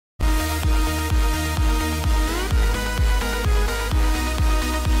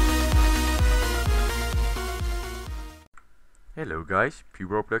Hello guys,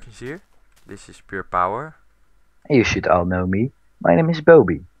 Puboproductions here. This is Pure Power. You should all know me. My name is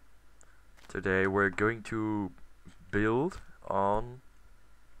Bobby. Today we're going to build on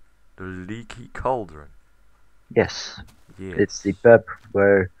the leaky cauldron. Yes, it's Yes. the pub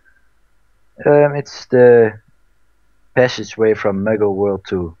where it's the passageway from Muggle World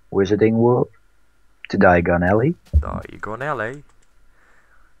to Wizarding World to Diagon Alley. Diagon Alley.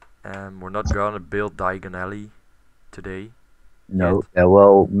 We're not gonna build Diagon Alley today. No,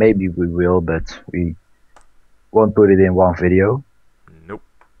 well, maybe we will, but we won't put it in one video. Nope.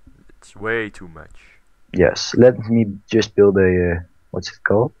 It's way too much. Yes, let me just build a what's it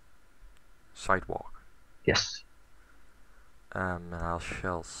called? Sidewalk. Yes. And I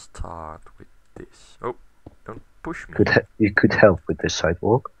shall start with this. Oh, don't push me. You could help with the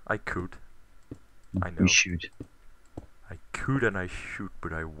sidewalk. I could. I know. You should. I could and I should,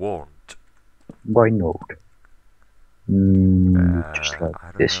 but I won't. Why not? Just like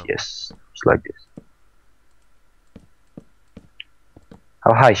this, know. yes. Just like this.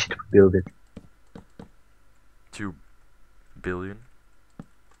 How high should we build it? 2 billion?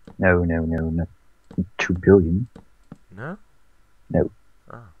 No. 2 billion? No? No.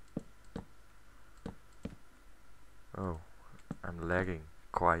 Oh, I'm lagging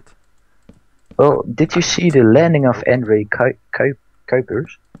quite. Well, did you see the landing of Andrei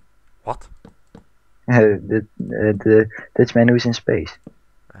Kuipers? What? The Dutchman who's in space.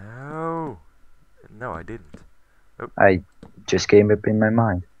 Oh, no, I didn't. Oh. I just came up in my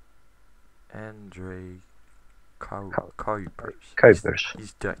mind. Andrei Kuipers.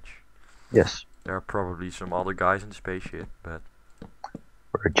 He's Dutch. Yes. There are probably some other guys in the spaceship, but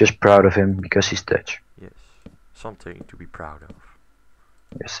we're just proud of him because he's Dutch. Yes, something to be proud of.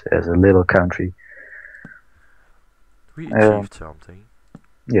 Yes, as a little country. We achieved something.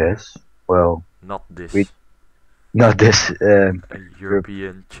 Yes, well... Not this. Not this... a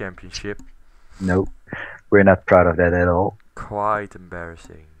European Championship. No, we're not proud of that at all. Quite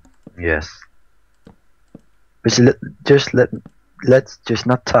embarrassing. Yes. But let's just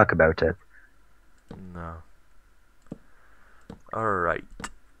not talk about that. No. Alright.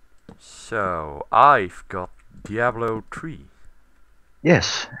 So, I've got Diablo 3.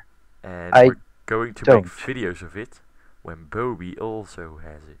 Yes. And we're going to make videos of it when Bobby also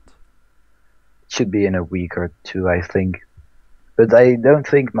has it. It should be in a week or two, I think. But I don't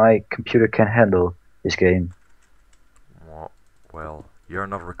think my computer can handle this game. Well, you're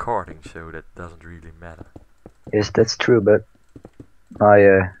not recording, so that doesn't really matter. Yes, that's true, but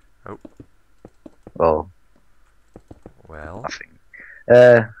my Well, nothing.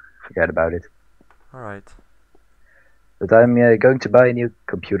 Forget about it. Alright. But I'm going to buy a new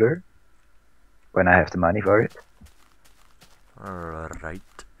computer when I have the money for it. Alright.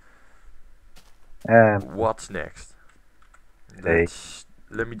 What's next?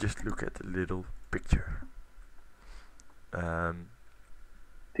 Let me just look at the little picture. Do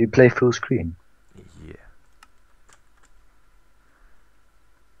you play full screen? Yeah.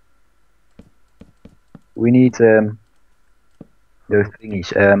 We need those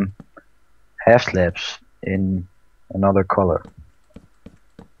thingies, half slabs in another color.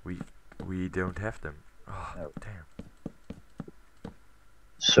 We don't have them. Oh, no. Damn.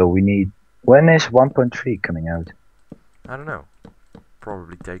 So we need... When is 1.3 coming out? I don't know.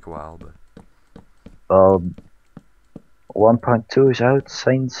 Probably take a while, but... Well, 1.2 is out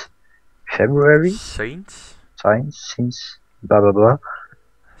since February? Since blah blah blah.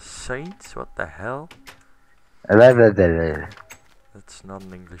 Saints? What the hell? That's not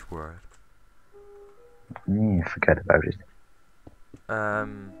an English word. Forget about it.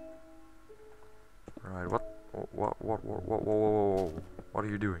 Right, what are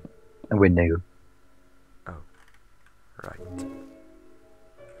you doing? A window. Oh. Right.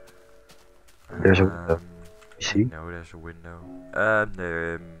 There's a window. You see? No, there's a window.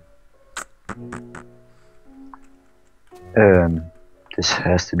 This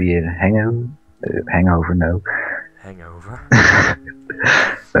has to be a hangover. Hangover, no. Hangover?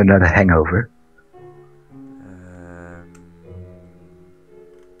 No, not a hangover.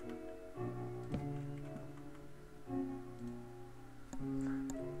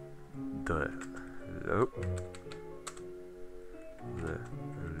 The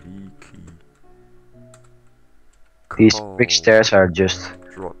leaky. These brick stairs are just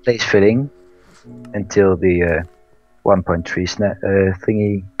place fitting until the 1.3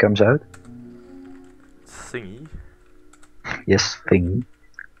 thingy comes out. Thingy? Yes, thingy.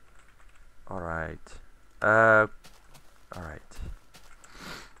 Alright. Alright.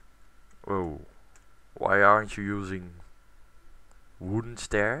 Whoa. Why aren't you using wooden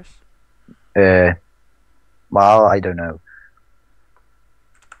stairs? Well, I don't know.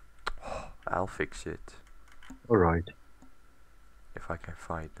 I'll fix it. Alright. If I can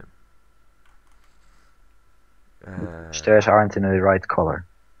find them. Stairs aren't in the right color.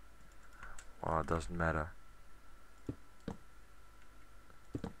 Well, it doesn't matter.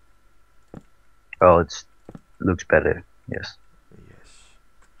 Well, it looks better. Yes. Yes.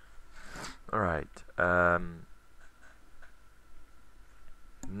 Alright.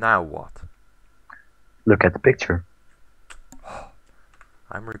 Now what? Look at the picture.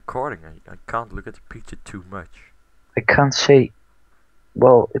 I'm recording. I can't look at the picture too much. I can't say.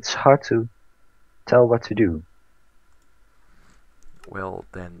 Well, it's hard to tell what to do. Well,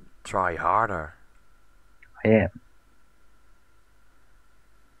 then try harder. I am.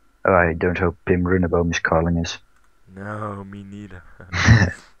 Oh, I don't hope Pim Runneboom is calling us. No, me neither.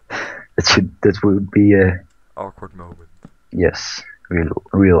 That would be a Awkward moment. yes,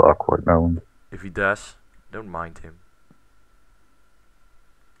 real awkward moment. If he does, don't mind him.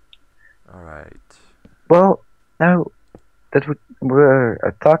 Alright. Well, now that we're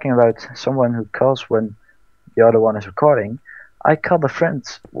talking about someone who calls when the other one is recording, I called a friend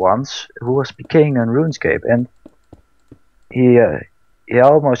once who was PKing on RuneScape, and he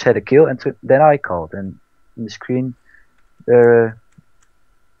almost had a kill, and then I called, and in the screen there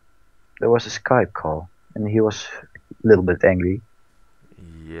was a Skype call, and he was a little bit angry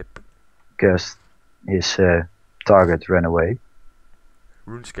Yep. because his target ran away.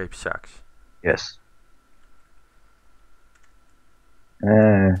 RuneScape sucks. Yes.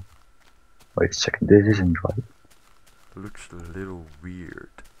 Wait a second, this isn't right. Looks a little weird.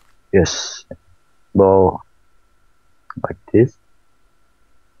 Yes. Well, like this.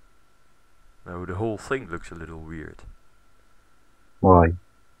 No, the whole thing looks a little weird. Why?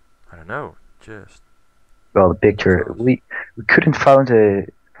 I don't know. Just Well, the picture because. we couldn't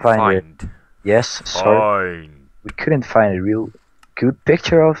find. Yes, sorry. Fine. We couldn't find a real good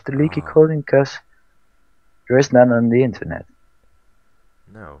picture of the leaky Ah. cauldron because there is none on the internet.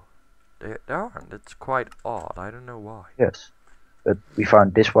 No. There aren't. That's quite odd. I don't know why. Yes, but we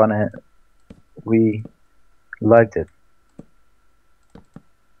found this one and we liked it.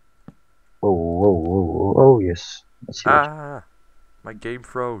 Oh, yes. Let's see what Ah! My game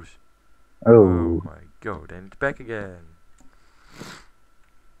froze. oh, My god. And it's back again.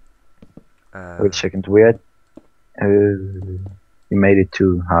 wait a second. We had you made it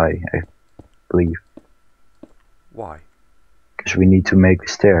too high, I believe, Why? because we need to make the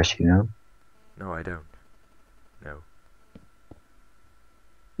stairs. You know. No, I don't. No.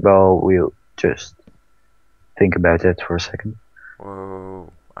 Well, we'll just think about that for a second.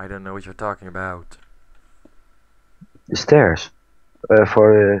 Whoa. I don't know what you're talking about. The stairs for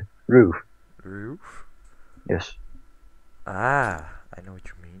the roof. Roof? Yes, Ah, I know what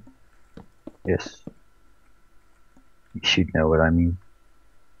you mean. yes. You should know what I mean.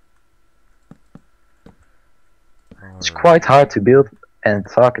 It's quite hard to build and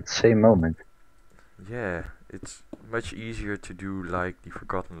talk at the same moment. Yeah, it's much easier to do like the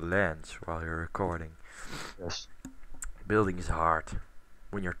Forgotten Lands while you're recording. Yes. Building is hard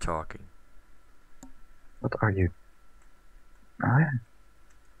when you're talking. What are you? Oh, yeah.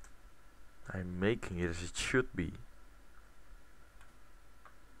 I'm making it as it should be.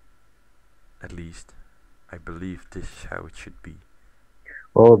 At least, I believe this is how it should be.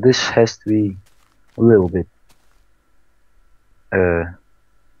 Well, this has to be a little bit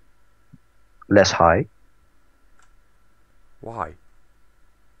less high, Why?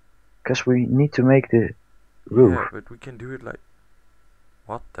 because we need to make the roof. Yeah, but we can do it like...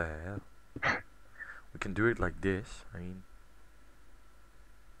 What the hell? We can do it like this. I mean,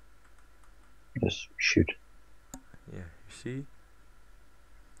 Yes, we should. yeah, you see?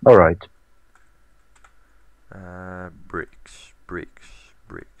 Alright. Bricks, bricks,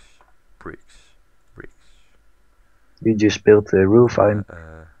 bricks, bricks, bricks. You just built the roof. I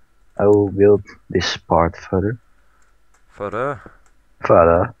will build this part further. Further.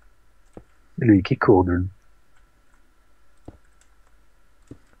 Further. Leaky cauldron.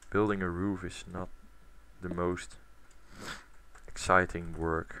 Building a roof is not the most exciting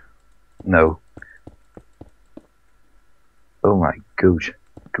work. No. Oh my gosh,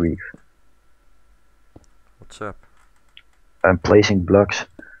 grief. What's up? I'm placing blocks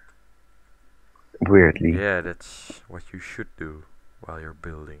weirdly. Yeah, that's what you should do while you're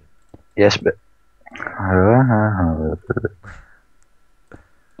building. Yes, but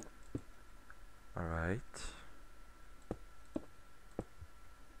Alright.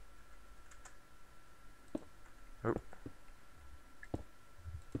 Oh,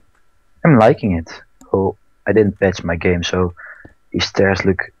 I'm liking it. Oh, I didn't patch my game, so these stairs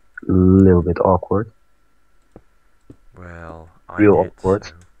look a little bit awkward. well, I Real did. awkward.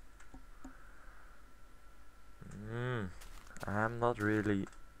 So. I'm not really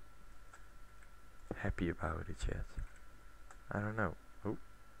happy about it yet. I don't know. Oh,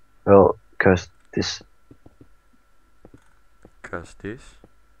 Well, because this. cause this.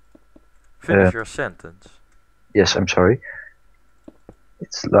 Finish your sentence. Yes, I'm sorry.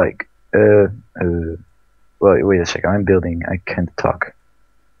 It's like well, wait a second. I'm building. I can't talk.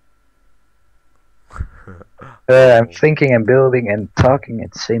 I'm thinking and building and talking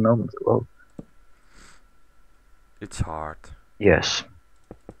at the same moment. Well, It's hard. yes.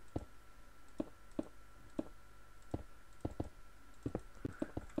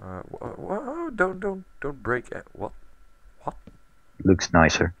 Don't break it. What? Looks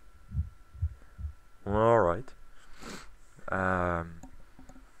nicer. All right.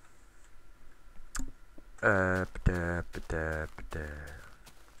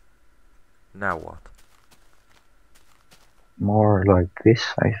 Now what? More like this,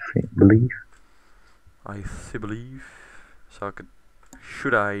 I believe. I believe. So I could.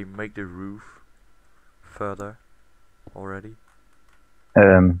 Should I make the roof further already?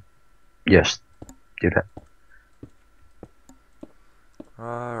 Yes. Do that.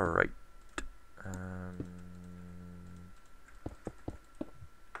 All right.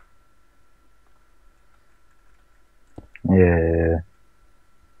 Yeah.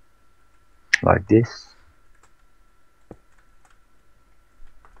 Like this.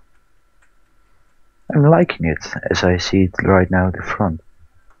 I'm liking it as I see it right now at the front.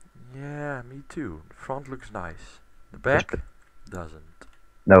 Yeah, me too. The front looks nice. The back doesn't.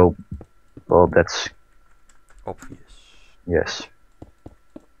 No. Well, that's Obvious. yes.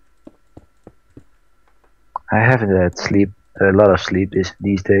 I haven't had a lot of sleep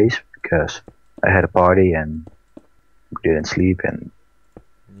these days because I had a party and didn't sleep and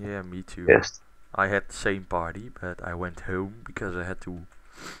Yeah, me too. yes. I had the same party, but I went home because I had to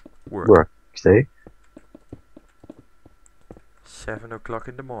work. Work stay. 7 o'clock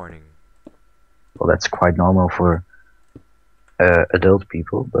in the morning. Well, that's quite normal for adult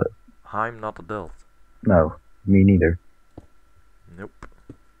people, but I'm not adult. no, me neither. Nope.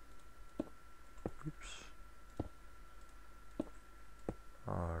 Oops.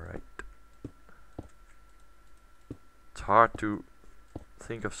 Alright. It's hard to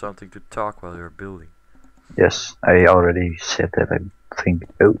think of something to talk while you're building. Yes, I already said that. I think.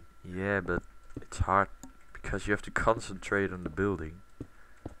 Oh, Yeah, but it's hard because you have to concentrate on the building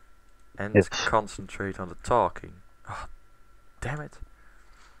and yes. concentrate on the talking. Oh, damn it.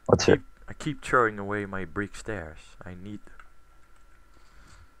 What's it? I keep throwing away my brick stairs. I need them.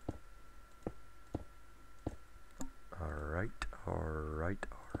 Alright, alright,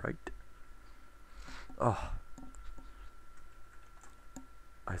 alright. Oh.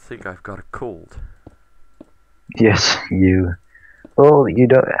 I think I've got a cold. Yes, you. Well, you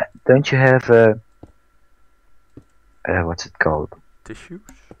don't you have what's it called? Tissues?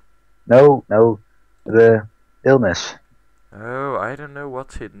 No, the illness. Oh, I don't know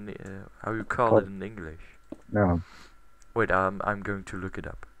what's it in, how you call it in English. No. Wait, I'm going to look it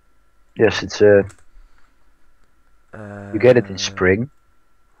up. Yes, it's you get it in spring.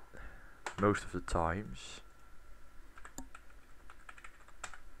 Most of the times.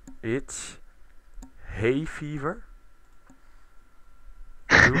 It's hay fever.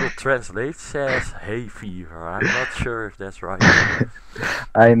 Google Translate says hay fever. I'm not sure if that's right.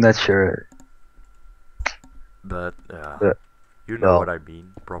 I'm not sure. But you know what I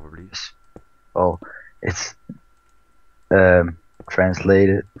mean, probably. Well, it's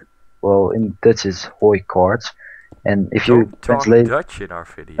translated. Well, in Dutch it's hooikoorts, and if you translate Dutch in our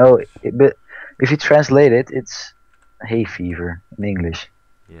video. No, but if you translate it, it's hay fever in English.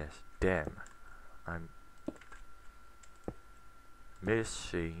 Yes, damn. I'm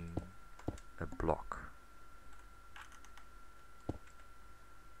missing a block.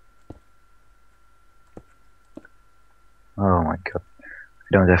 Oh my god.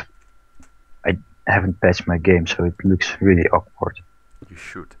 I haven't patched my game, so it looks really awkward. You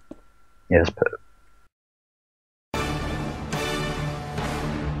should. Yes, but